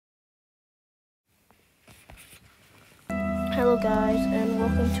Hello guys, and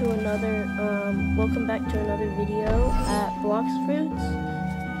welcome back to another video at Blox Fruits.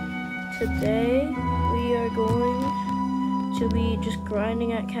 Today we are going to be just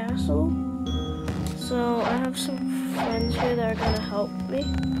grinding at Castle. So I have some friends here that are gonna help me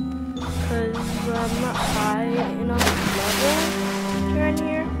because I'm not high enough level during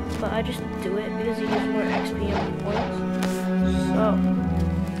here, but I just do it because it gives more XP and points. So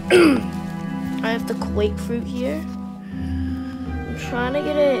I have the Quake fruit here. I'm trying to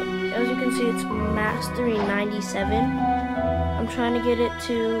get it, as you can see, it's mastery 97. I'm trying to get it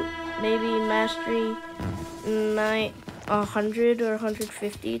to maybe mastery 100 or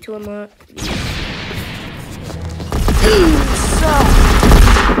 150 to unlock these. So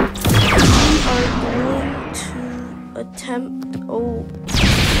we are going to attempt,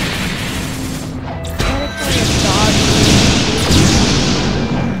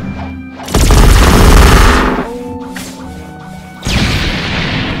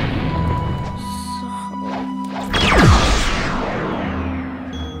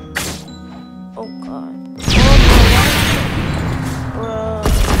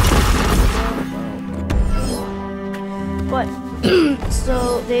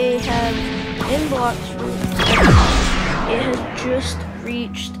 so they have in Blox Fruits, it has just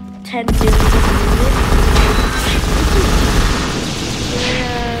reached 10 billion units. They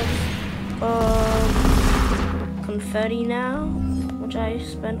have confetti now, which I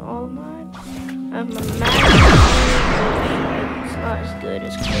spent all of mine. I have my magic, which it's not as good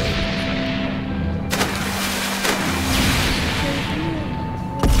as Quake.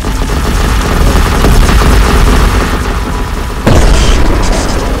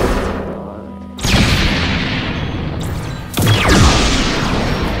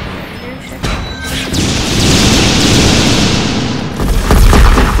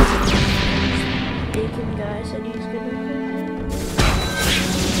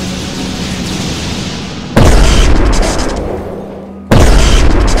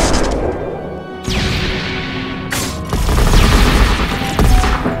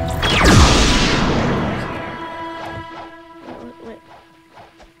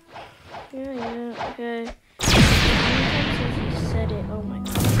 Okay. He said it. Oh my god.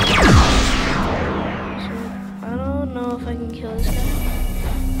 So, I don't know if I can kill this guy.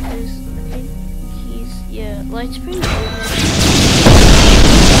 Because I think he's, yeah, light's pretty good.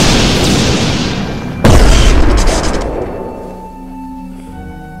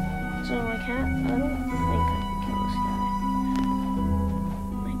 So I don't think I can kill this guy.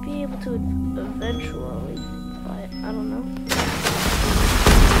 Might be able to eventually, but I don't know.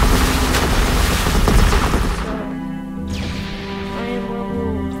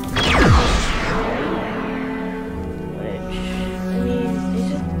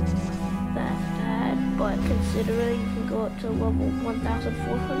 Considering you can go up to level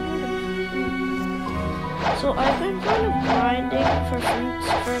 1,400. So I've been kind of grinding for fruits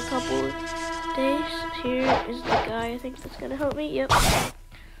for a couple of days. Here is the guy I think that's gonna help me. Yep. Wait,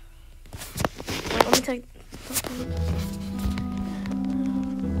 let me take.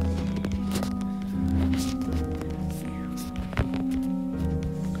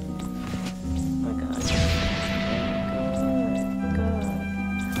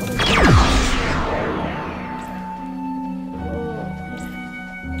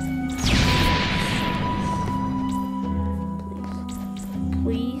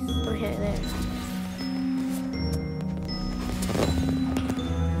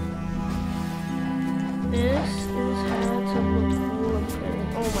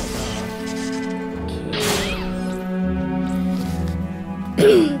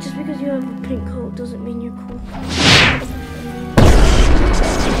 Just because you have a pink coat doesn't mean you're cool.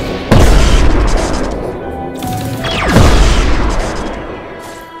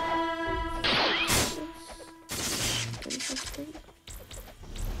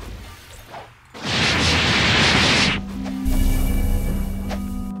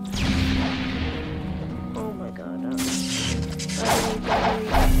 Oh my god.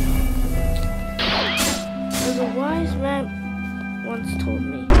 There's a wise man once told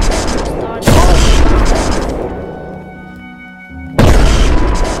me.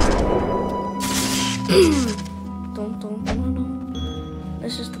 Don't.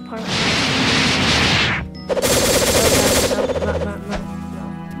 This is the part. No.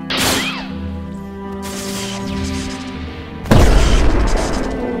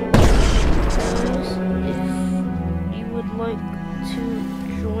 If you would like to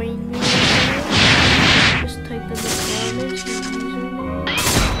join me, just type in the comments your username.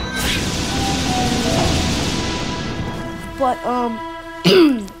 But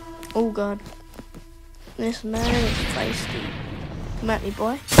oh god. This man is feisty. Come at me,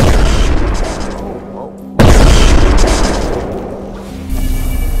 boy. Oh.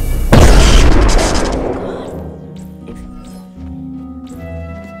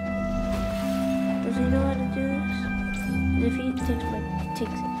 Does he know how to do this? If he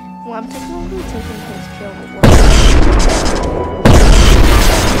well, I'm technically taking his kill, but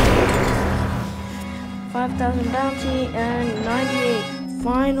 5,000 bounty and 98.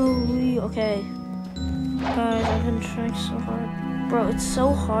 Finally, okay. Guys, I've been trying so hard. Bro, it's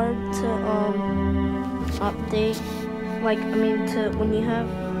so hard to update. Like, I mean, to when you have,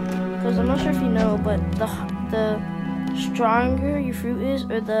 because I'm not sure if you know, but the stronger your fruit is,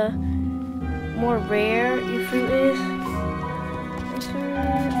 or the more rare your fruit is,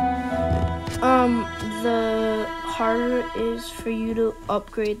 the harder it is for you to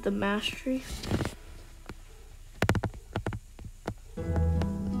upgrade the mastery.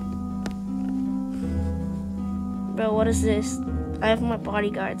 Bro, what is this? I have my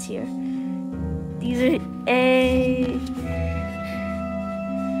bodyguards here. These are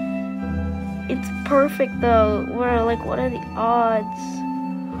It's perfect though. Where, like, what are the odds?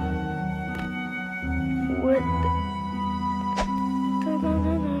 What?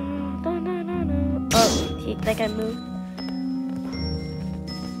 Oh, that guy moved.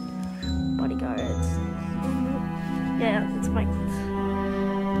 Bodyguards. Yeah, it's my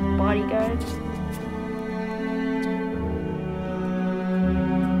bodyguards.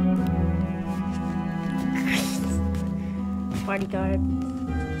 Bodyguard.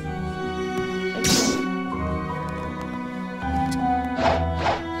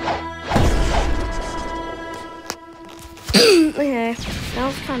 Okay, that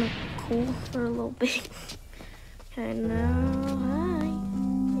was kind of cool for a little bit. Okay, now, hi.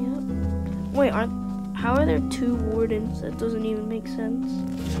 Yep. Wait, how are there 2 wardens? That doesn't even make sense.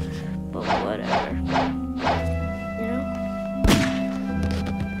 But whatever. You know?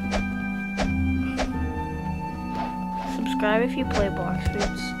 Subscribe if you play Blox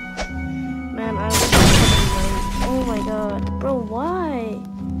Fruits. Man, I was oh my god. Bro, why?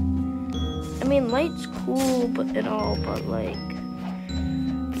 I mean, light's cool, but and all, but like,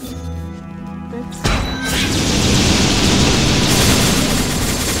 that's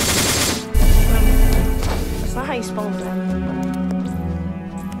not how you spell that.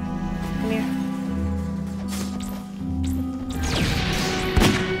 Come here.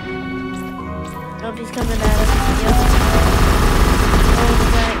 Oh, if he's coming at us. Yep. Oh,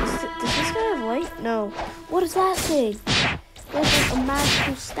 does this guy have light? No. What is that thing? That's like a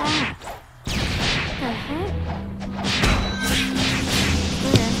magical staff. What the heck?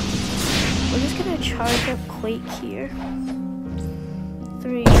 Okay. We're just gonna charge up Quake here.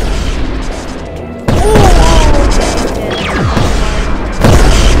 3. Oh!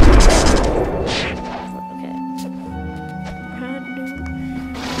 Okay.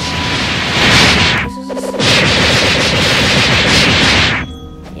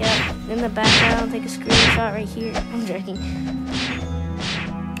 Yeah, in the background, take a screenshot right here. I'm joking.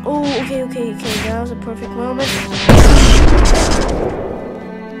 Oh, okay. That was a perfect moment.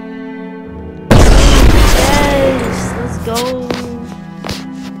 Yes, let's go.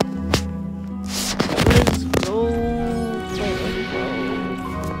 Let's go. Okay.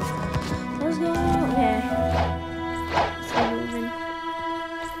 Let's go moving.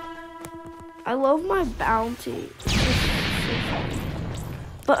 I love my bounty.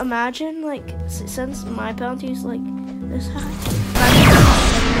 But imagine, like, since my bounty is like this high.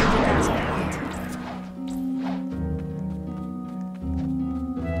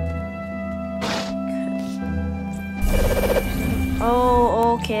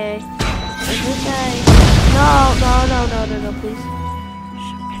 Oh, okay. Is this guy? No, please. I'm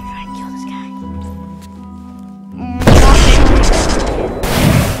gonna try and kill this guy.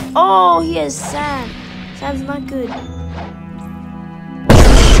 Oh, he has sand. Sand's not good.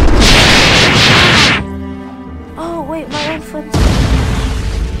 Oh, wait, my own foot.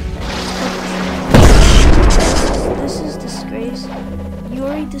 This is disgrace. You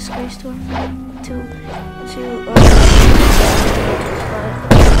already disgraced her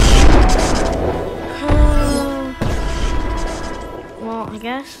well, I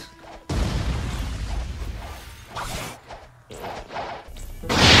guess.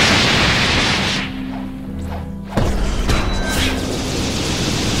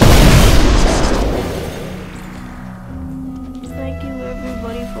 Thank you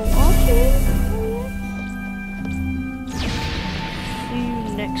everybody for watching. See you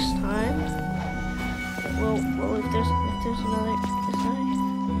next time. Well, if there's another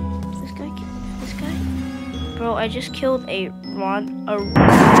this guy. Bro, I just killed a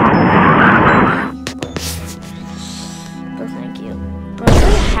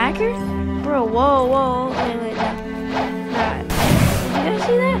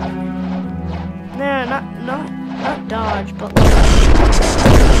see that? No, not dodge, but like,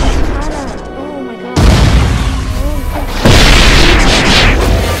 kinda, oh my god.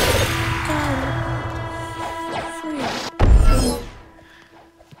 God.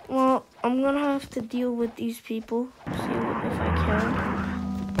 Well, I'm gonna have to deal with these people. See if I can.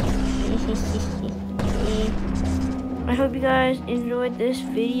 I hope you guys enjoyed this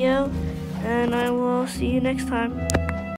video, and I will see you next time.